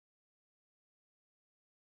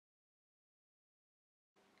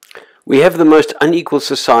We have the most unequal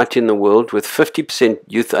society in the world, with 50%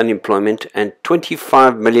 youth unemployment and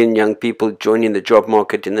 25 million young people joining the job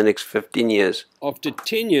market in the next 15 years. After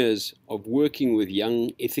 10 years of working with young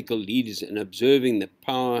ethical leaders and observing the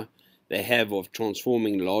power they have of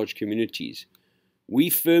transforming large communities, we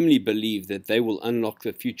firmly believe that they will unlock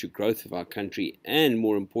the future growth of our country and,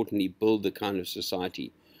 more importantly, build the kind of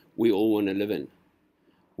society we all want to live in.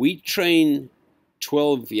 We train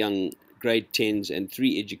 12 young grade 10s and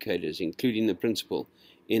 3 educators, including the principal,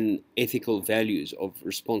 in ethical values of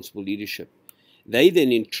responsible leadership. They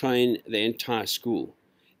then train the entire school.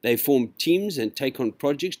 They form teams and take on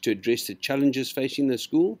projects to address the challenges facing the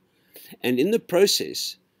school. And in the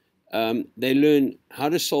process, they learn how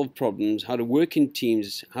to solve problems, how to work in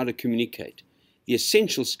teams, how to communicate, the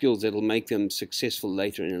essential skills that will make them successful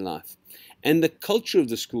later in life. And the culture of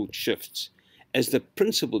the school shifts as the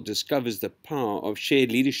principal discovers the power of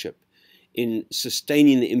shared leadership in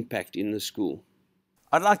sustaining the impact in the school.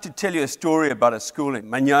 I'd like to tell you a story about a school in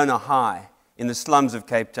Manyona High in the slums of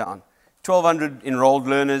Cape Town. 1,200 enrolled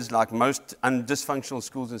learners, like most dysfunctional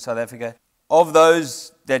schools in South Africa. Of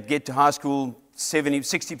those that get to high school,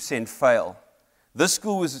 60% fail. This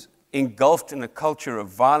school was engulfed in a culture of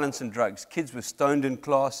violence and drugs. Kids were stoned in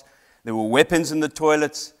class. There were weapons in the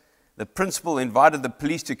toilets. The principal invited the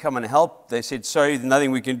police to come and help. They said, sorry, there's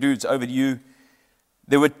nothing we can do, it's over to you.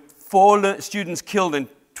 There were 4 students killed in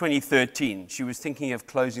 2013. She was thinking of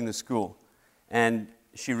closing the school. And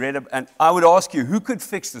she read up, and I would ask you, who could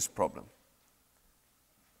fix this problem?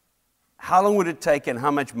 How long would it take and how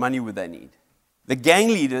much money would they need? The gang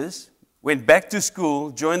leaders went back to school,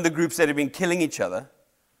 joined the groups that had been killing each other,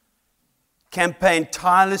 campaigned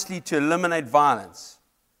tirelessly to eliminate violence,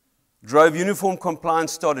 drove uniform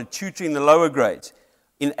compliance, started tutoring the lower grades.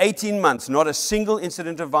 In 18 months, not a single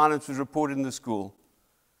incident of violence was reported in the school.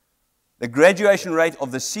 The graduation rate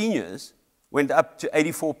of the seniors went up to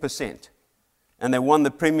 84%, and they won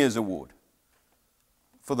the Premier's Award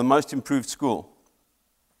for the most improved school.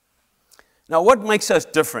 Now, what makes us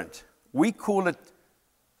different? We call it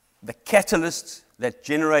the catalysts that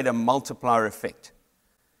generate a multiplier effect.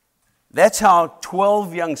 That's how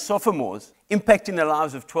 12 young sophomores impacting the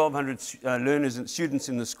lives of 1,200 learners and students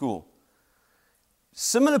in the school.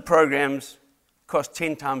 Similar programs cost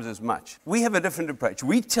 10 times as much. We have a different approach.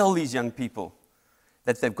 We tell these young people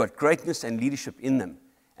that they've got greatness and leadership in them,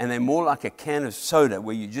 and they're more like a can of soda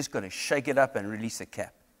where you just got to shake it up and release the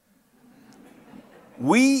cap.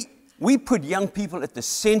 We put young people at the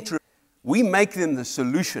center. We make them the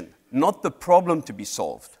solution, not the problem to be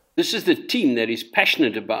solved. This is the team that is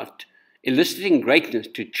passionate about eliciting greatness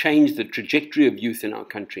to change the trajectory of youth in our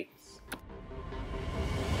country.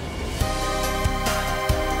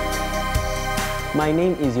 My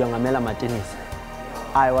name is Yongamela Martinez.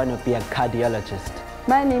 I want to be a cardiologist.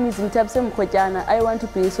 My name is Mtabse Mkhojana. I want to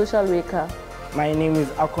be a social worker. My name is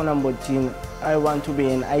Akona Mbotin. I want to be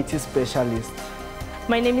an IT specialist.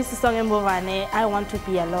 My name is Sisonge Mbovane. I want to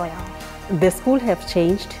be a lawyer. The school have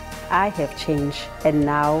changed, I have changed, and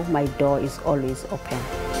now my door is always open.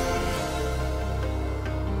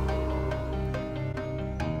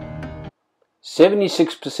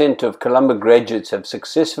 .76% of Columba graduates have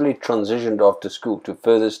successfully transitioned after school to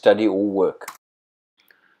further study or work.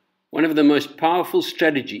 One of the most powerful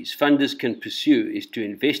strategies funders can pursue is to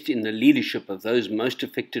invest in the leadership of those most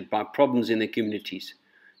affected by problems in their communities.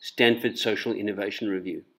 Stanford Social Innovation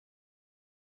Review.